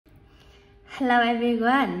Hello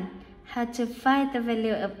everyone, how to find the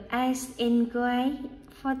value of x and y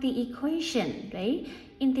for the equation, right?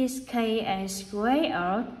 In this case, x, y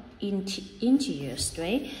are integers,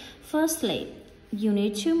 right? Firstly, you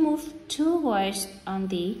need to move two y's on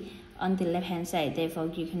the left hand side. Therefore,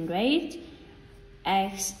 you can write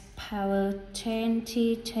x power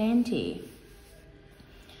 20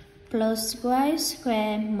 plus y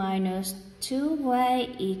squared minus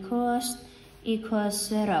 2y equals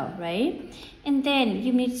 0, right? And then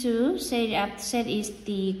you need to set is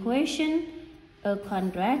the equation a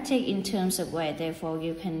quadratic in terms of y. Therefore,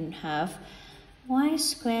 you can have y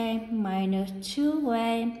squared minus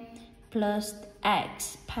 2y plus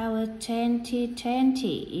x power 20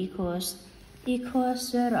 equals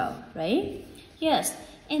 0, right? Yes,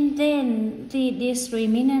 and then this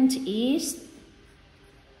remaining is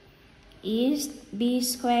b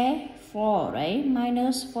squared 4, right?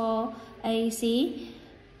 Minus 4 ac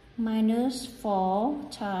minus 4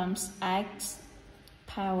 times x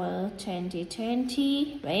power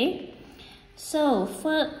 20, right? So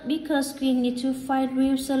because we need to find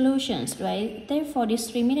real solutions, right? Therefore,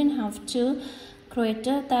 this remaining have to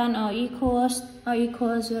greater than or equals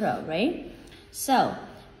 0, right? So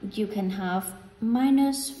you can have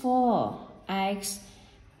minus 4x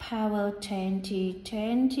power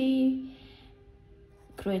 20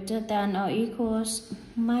 greater than or equals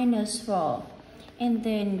minus 4, and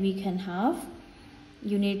then we can have,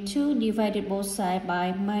 you need to divide it both sides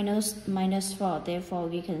by minus 4. Therefore,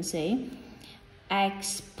 we can say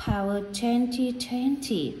x power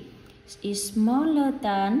 20 is smaller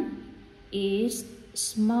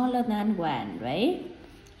than 1, right?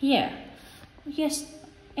 Here, yes,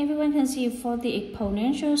 everyone can see for the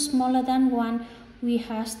exponential smaller than 1, we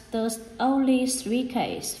have thus only 3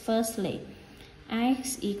 cases. Firstly,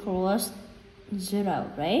 x equals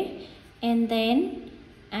 0, right? And then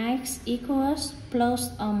x equals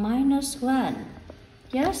plus or minus 1.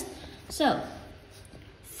 Yes? So,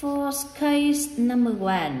 for case number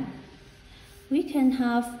 1, we can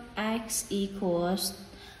have x equals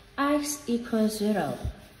 0.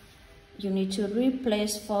 You need to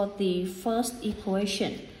replace for the first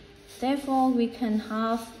equation. Therefore, we can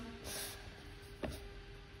have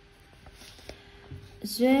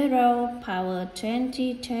 0 power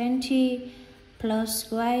 20 plus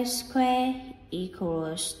y squared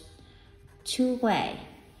equals 2y.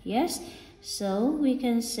 Yes, so we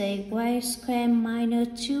can say y squared minus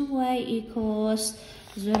 2y equals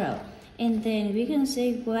 0. And then we can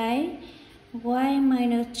say y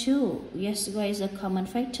minus 2. Yes, y is a common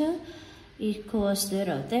factor, equals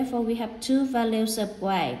 0. Therefore, we have two values of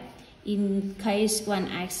y. In case 1,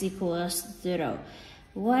 x equals 0.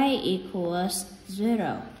 Y equals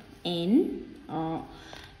 0 and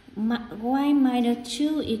y minus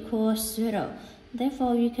 2 equals 0.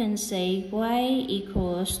 Therefore, you can say y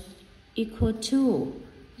equal 2.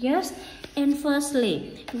 Yes, and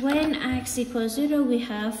firstly, when x equals 0, we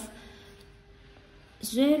have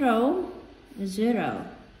 0,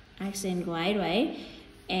 x and y, right?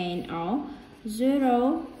 And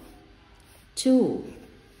 0, 2.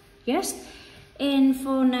 Yes, and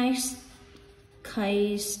for next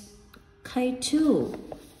case K2,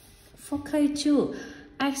 for K2,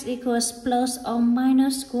 x equals plus or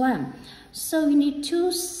minus 1. So we need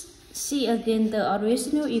to see again the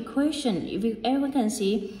original equation. If everyone can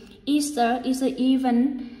see, is an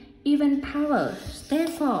even power.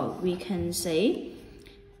 Therefore, we can say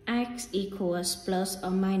x equals plus or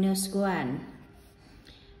minus 1.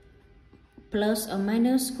 Plus or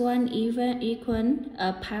minus 1 equal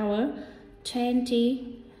a power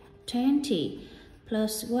 20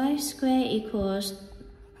 plus y squared equals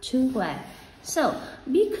 2y. So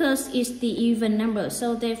because it's the even number,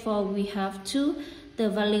 so therefore we have the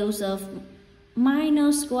values of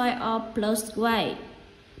minus y or plus y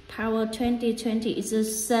power 20 is the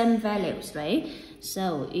same values, right?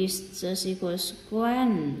 So it's just equals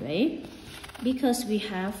 1, right? Because we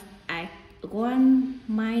have 1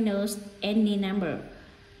 minus any number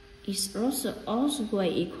is also y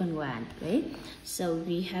equal 1, right? So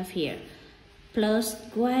we have here plus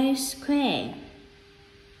y squared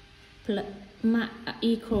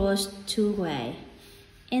equals 2y,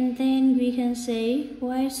 and then we can say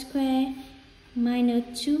y squared minus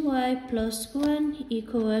 2y plus 1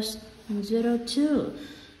 equals 2.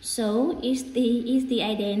 So is the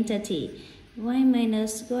identity y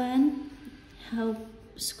minus 1 whole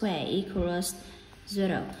square equals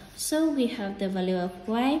 0. So we have the value of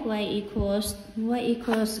y equals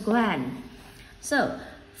 1. So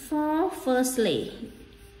for firstly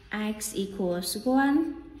x equals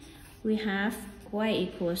 1, we have y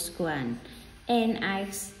equals 1, and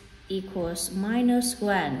x equals minus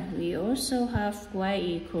 1. We also have y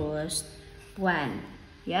equals 1.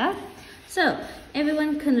 Yeah? So,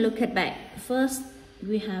 everyone can look at back. First,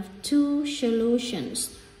 we have two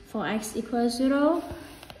solutions for x equals 0.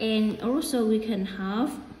 And also we can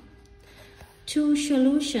have two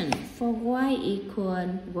solutions for y equal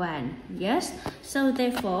 1. Yes? So,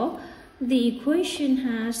 therefore, the equation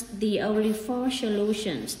has the only 4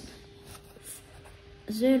 solutions.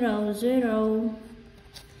 0, 0,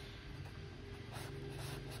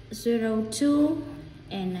 0, 2,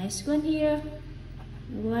 and next one here,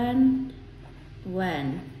 1,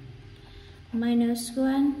 1, minus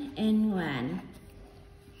 1 and 1.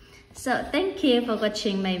 So thank you for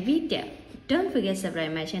watching my video. Don't forget to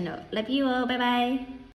subscribe my channel. Love you all. Bye bye.